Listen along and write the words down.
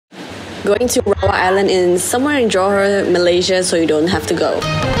Going to Rawa Island in somewhere in Johor, Malaysia, so you don't have to go.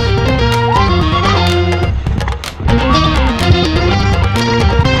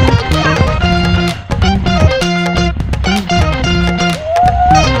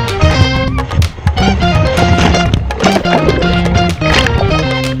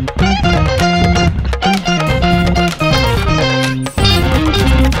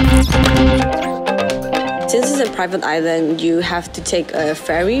 Private island, you have to take a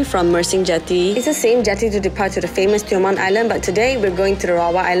ferry from Mersing Jetty. It's the same jetty to depart to the famous Tioman Island, but today we're going to the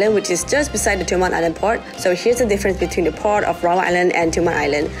Rawa Island, which is just beside the Tioman Island port. So here's the difference between the port of Rawa Island and Tioman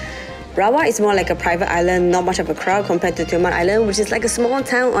Island. Rawa is more like a private island, not much of a crowd compared to Tioman Island, which is like a small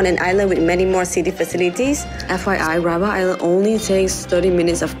town on an island with many more city facilities. FYI, Rawa Island only takes 30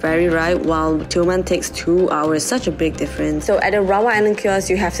 minutes of ferry ride, while Tioman takes 2 hours. Such a big difference. So at the Rawa Island kiosk,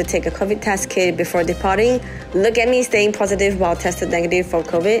 you have to take a COVID test kit before departing. Look at me staying positive while tested negative for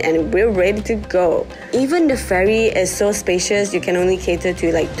COVID, and we're ready to go. Even the ferry is so spacious, you can only cater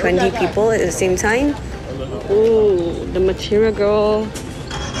to like 20 people at the same time. Ooh, the material girl.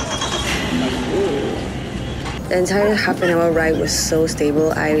 The entire half an hour ride was so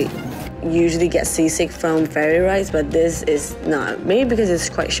stable. I usually get seasick from ferry rides, but this is not. Maybe because it's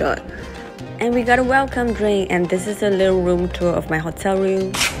quite short. And we got a welcome drink, and this is a little room tour of my hotel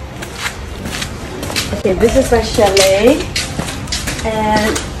room. Okay, this is my chalet,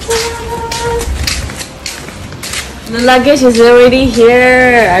 and the luggage is already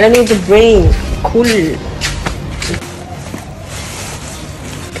here. I don't need to bring. Cool.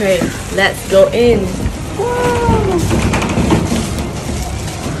 Okay, let's go in.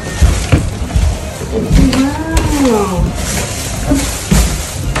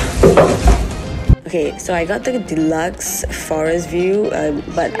 Okay, so I got the deluxe forest view,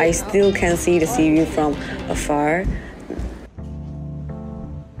 but I still can see the sea view from afar.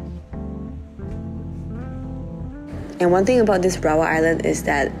 And one thing about this Rawa Island is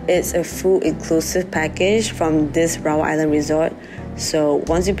that it's a full inclusive package from this Rawa Island resort. So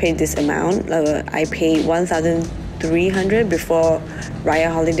once you pay this amount, I paid 1,300 before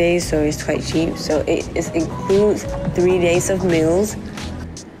Raya holidays, so it's quite cheap. So it includes 3 days of meals,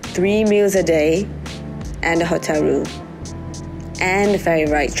 3 meals a day, and a hotel room, and the ferry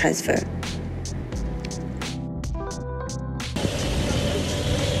ride transfer.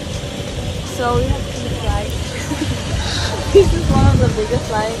 So we have 2 flights. This is one of the biggest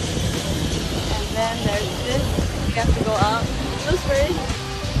flights, and then there's this. We have to go up. It looks very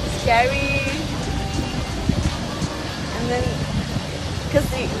scary, and then because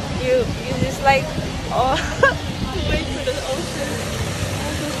you just like way through the ocean.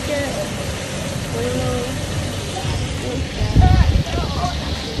 I'm so scared.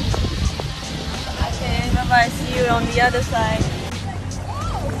 Okay, bye bye. See you on the other side.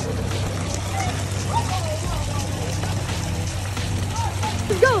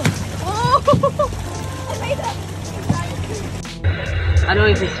 Let's go. Oh, I made it. I don't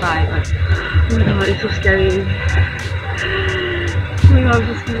know if it's fine, but oh my god, it's so scary. Oh my god, I'm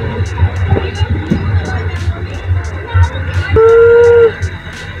so scared.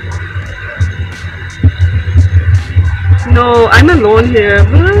 No, I'm alone here.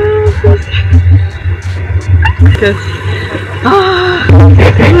 Because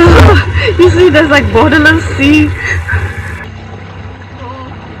you see, there's like borderless sea.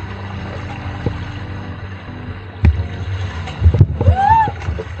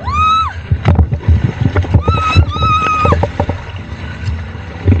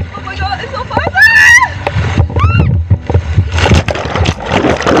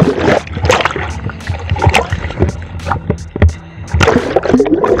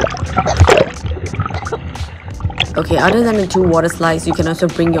 Okay, other than the 2 water slides, you can also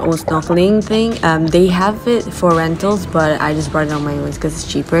bring your own snorkeling thing. They have it for rentals, but I just brought it on my own because it's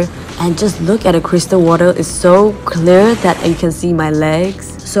cheaper. And just look at the crystal water. It's so clear that you can see my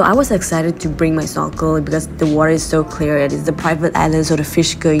legs. So I was excited to bring my snorkel because the water is so clear. It is a private island, so the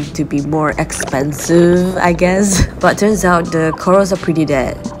fish going to be more expensive, I guess. But turns out the corals are pretty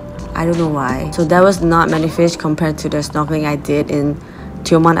dead. I don't know why. So there was not many fish compared to the snorkeling I did in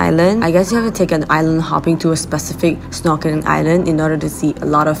Tioman Island. I guess you have to take an island hopping to a specific snorkeling island in order to see a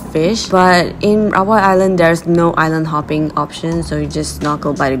lot of fish. But in Rawa Island, there's no island hopping option, so you just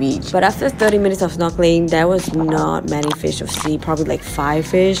snorkel by the beach. But after 30 minutes of snorkeling, there was not many fish to see, probably like 5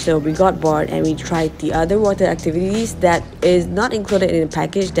 fish. So we got bored and we tried the other water activities that is not included in the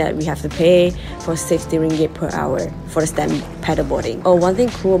package that we have to pay for 60 ringgit per hour for the stand paddleboarding. Oh, one thing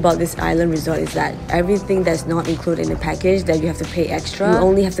cool about this island resort is that everything that's not included in the package that you have to pay extra, you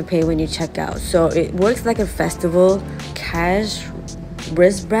only have to pay when you check out. So it works like a festival cash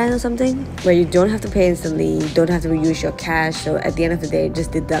wristband or something where you don't have to pay instantly, you don't have to reuse your cash, so at the end of the day it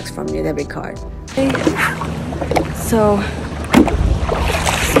just deducts from your debit card. So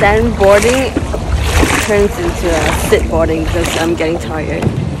stand boarding turns into a sit boarding because I'm getting tired.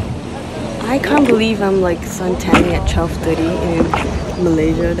 I can't believe I'm like sun tanning at 12:30 in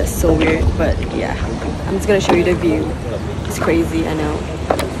Malaysia. That's so weird, but yeah, I'm just gonna show you the view. It's crazy, I know.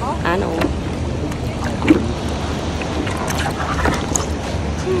 I know.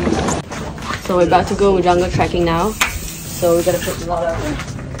 So we're about to go jungle trekking now. So we're gonna put a lot of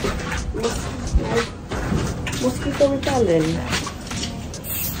mosquito repellent.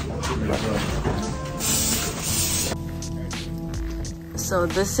 So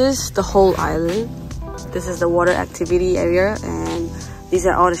this is the whole island. This is the water activity area, and these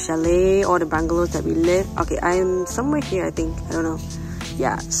are all the chalet, all the bungalows that we live. Okay, I'm somewhere here, I think. I don't know.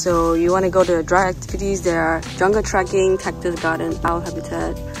 Yeah, so you want to go to the dry activities. There are jungle trekking, cactus garden, owl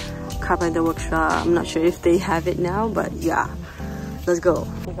habitat, carpenter workshop. I'm not sure if they have it now, but yeah, let's go.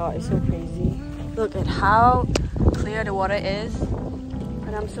 Oh my god, it's so crazy. Look at how clear the water is,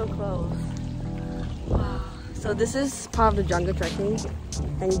 and I'm so close. Wow. So this is part of the jungle trekking,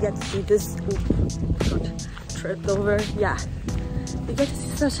 and you get to see this. God, tripped over. Yeah, you get to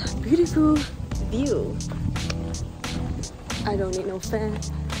see such a beautiful view. I don't need no fan.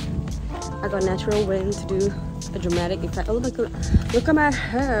 I got natural wind to do a dramatic effect. Oh look at my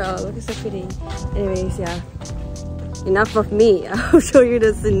hair. Oh, look, it's so pretty. Anyways, yeah. Enough of me. I'll show you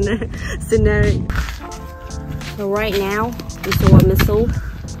the scenery. So right now, we saw a missile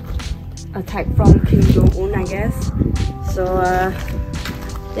attack from Kim Jong-un, I guess. So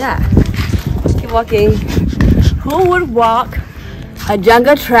yeah, keep walking. Who would walk a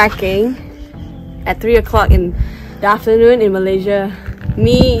jungle trekking at 3 o'clock in the afternoon in Malaysia?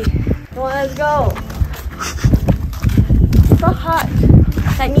 Me. Come on, let's go. So hot,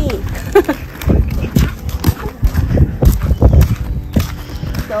 like me.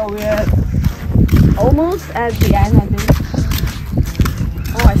 So we're almost at the end, I think.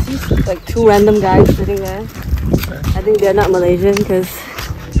 Oh, I see like 2 random guys sitting there. I think they're not Malaysian because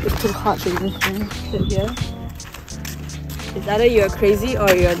it's too hot to just sit here. It's either you're crazy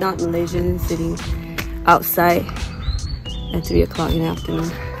or you're not Malaysian sitting outside at 3 o'clock in the afternoon.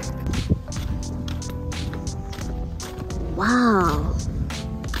 Wow.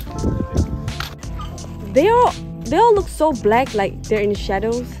 They all look so black, like they're in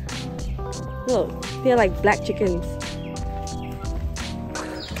shadows. Look, they're like black chickens.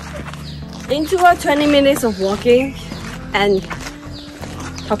 Into our 20 minutes of walking and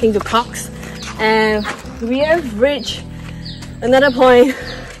talking to cocks, and we have reached another point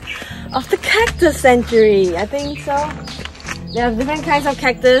of the cactus sanctuary. I think so. They have different kinds of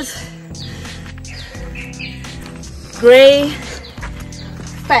cactus. Grey,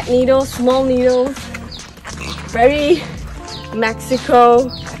 fat needles, small needles. Very Mexico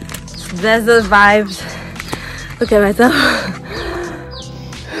desert vibes. Look at myself.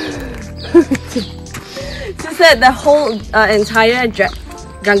 She said the whole entire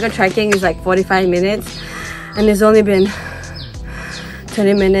jungle trekking is like 45 minutes, and it's only been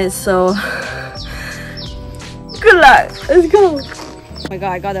 20 minutes, so good luck. Let's go. Oh my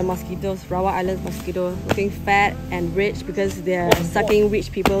god, I got the mosquitoes, Rawa Island mosquito, looking fat and rich because they're sucking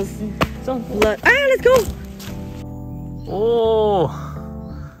rich people's blood. Ah, let's go. Oh,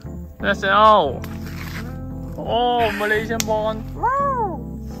 that's an owl. Oh, Malaysian born.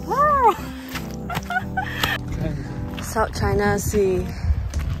 South China Sea.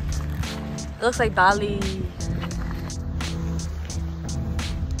 It looks like Bali.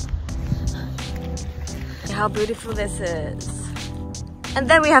 How beautiful this is. And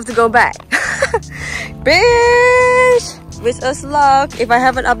then we have to go back. Bitch! Wish us luck. If I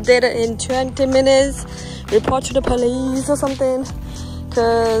haven't updated in 20 minutes, report to the police or something.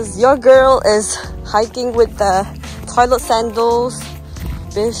 Cause your girl is hiking with the toilet sandals.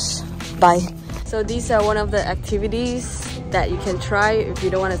 Bitch, bye. So these are one of the activities that you can try if you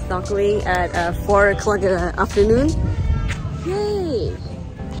don't want to snorkeling at 4 o'clock in the afternoon. Yay!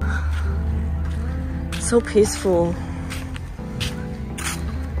 So peaceful.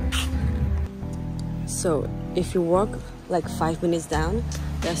 So if you walk like 5 minutes down,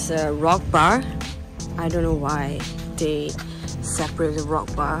 there's a rock bar. I don't know why they separate the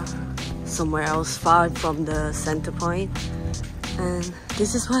rock bar somewhere else far from the center point. And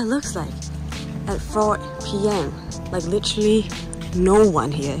this is what it looks like at 4 p.m. Like literally no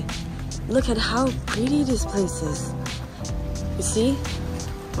one here. Look at how pretty this place is. You see?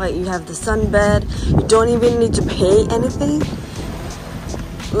 Like you have the sunbed, you don't even need to pay anything.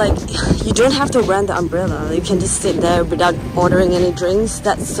 Like, you don't have to rent the umbrella. You can just sit there without ordering any drinks.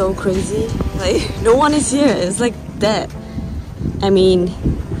 That's so crazy. Like, no one is here. It's like that. I mean,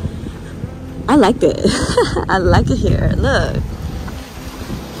 I liked it. I like it here. Look.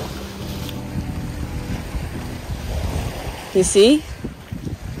 You see?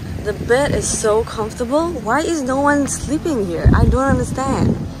 The bed is so comfortable. Why is no one sleeping here? I don't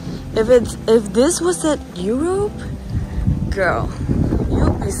understand. If this was at Europe, girl,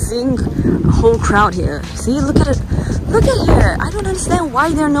 you'll be seeing a whole crowd here. See, look at it. Look at here. I don't understand why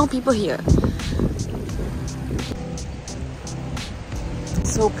there are no people here.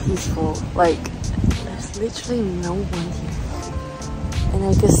 It's so peaceful. Like, there's literally no one here. And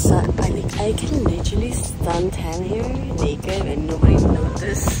I can literally suntan here naked and nobody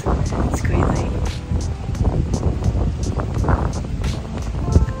notice. It's crazy.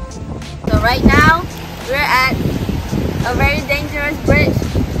 So right now we're at a very dangerous bridge,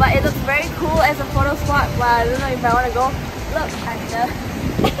 but it looks very cool as a photo spot. But I don't know if I want to go. Look at the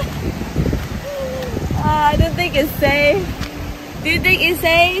I don't think it's safe. Do you think it's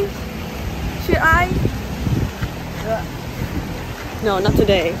safe? Should I? No, not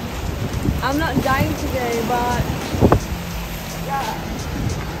today. I'm not dying today, but yeah.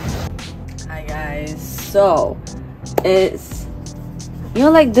 Hi guys. So it's, you know,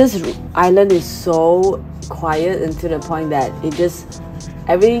 like this island is so quiet and to the point that it just,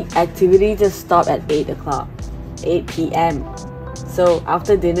 every activity just stopped at 8 o'clock, 8 p.m. So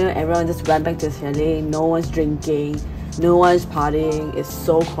after dinner, everyone just went back to the chalet. No one's drinking, no one's partying. It's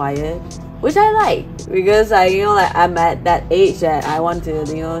so quiet, which I like, because I'm at that age that I want to,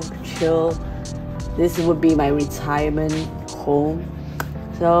 chill. This would be my retirement home.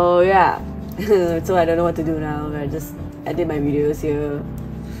 So yeah. So I don't know what to do now. I just edit my videos here.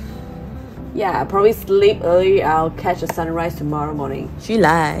 Yeah, I'll probably sleep early. I'll catch a sunrise tomorrow morning. She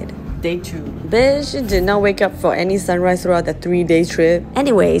lied. Day 2. Bitch, she did not wake up for any sunrise throughout the 3-day trip.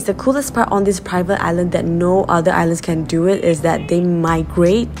 Anyways, the coolest part on this private island that no other islands can do it is that they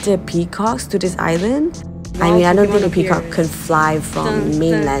migrate the peacocks to this island. I mean, I don't think a peacock can fly from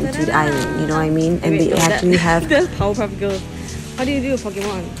mainland to the island, you know what I mean? And they actually have the Powerpuff Girls. How do you do a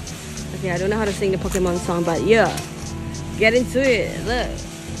Pokemon? Okay, I don't know how to sing the Pokemon song, but yeah, get into it. Look.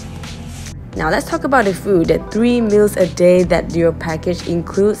 Now let's talk about the food. The 3 meals a day that your package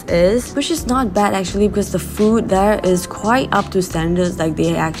includes which is not bad actually, because the food there is quite up to standards. Like,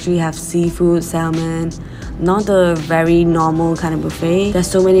 they actually have seafood, salmon, not a very normal kind of buffet. There's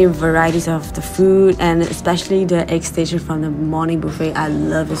so many varieties of the food, and especially the egg station from the morning buffet. I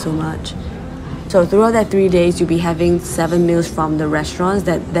love it so much. So throughout that 3 days, you'll be having 7 meals from the restaurants.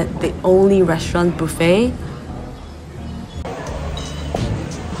 That the only restaurant buffet.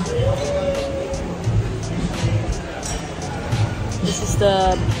 This is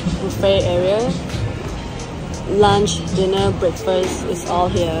the buffet area. Lunch, dinner, breakfast is all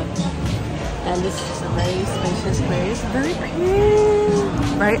here. And this is a very spacious place. Very pretty.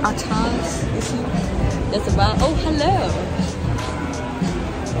 Very atas. You see? There's a bar. Oh, hello.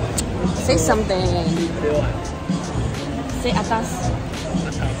 Say something. Say atas.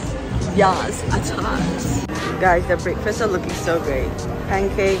 Yes, atas. Guys, the breakfasts are looking so great.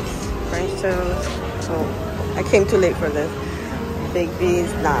 Pancakes, French toast. Oh, I came too late for this. Baked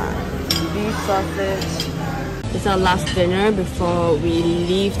beans, beef sausage. It's our last dinner before we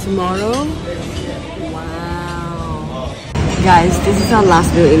leave tomorrow. Wow. Guys, this is our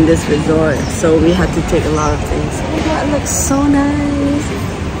last meal in this resort, so we had to take a lot of things. Oh my god, it looks so nice.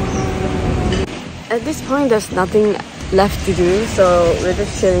 At this point, there's nothing left to do, so we're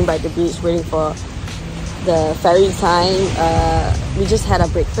just chilling by the beach waiting for the ferry time. We just had our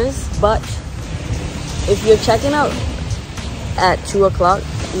breakfast, but if you're checking out at 2 o'clock,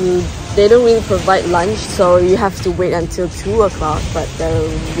 they don't really provide lunch, so you have to wait until 2 o'clock, but there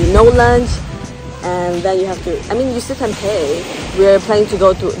will be no lunch, and then you have to, I mean, you still can pay. We're planning to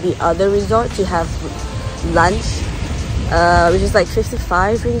go to the other resort to have lunch, which is like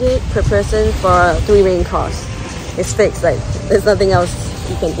 55 ringgit per person for 3 main course. It's fixed, like there's nothing else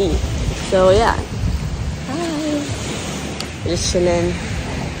you can eat. So yeah, hi, we're just chilling.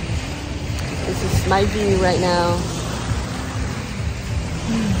 This is my view right now.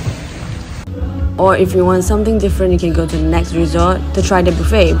 Or if you want something different, you can go to the next resort to try the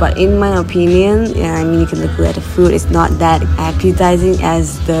buffet. But in my opinion, I mean, you can look at the food, it's not that appetizing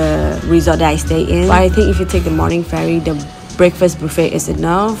as the resort that I stay in. But I think if you take the morning ferry, the breakfast buffet is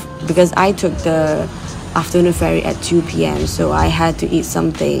enough, because I took the afternoon ferry at 2 p.m. so I had to eat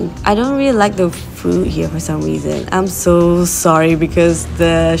something. I don't really like the food here for some reason. I'm so sorry, because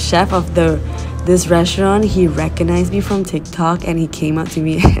the chef of this restaurant, he recognized me from TikTok and he came up to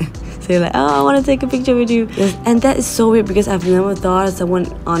me. So like, oh, I want to take a picture with you. Yes, and that is so weird because I've never thought someone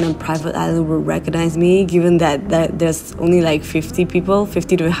on a private island would recognize me, given that there's only like 50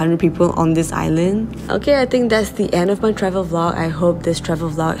 to 100 people on this island. Okay, I think that's the end of my travel vlog. I hope this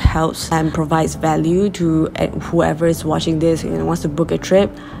travel vlog helps and provides value to whoever is watching this and wants to book a trip.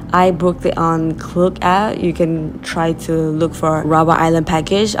 I booked it on KLOOK app. You can try to look for Rawa Island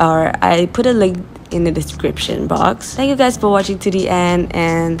package, or I put a link in the description box. Thank you guys for watching to the end,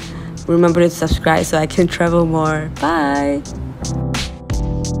 and remember to subscribe so I can travel more. Bye!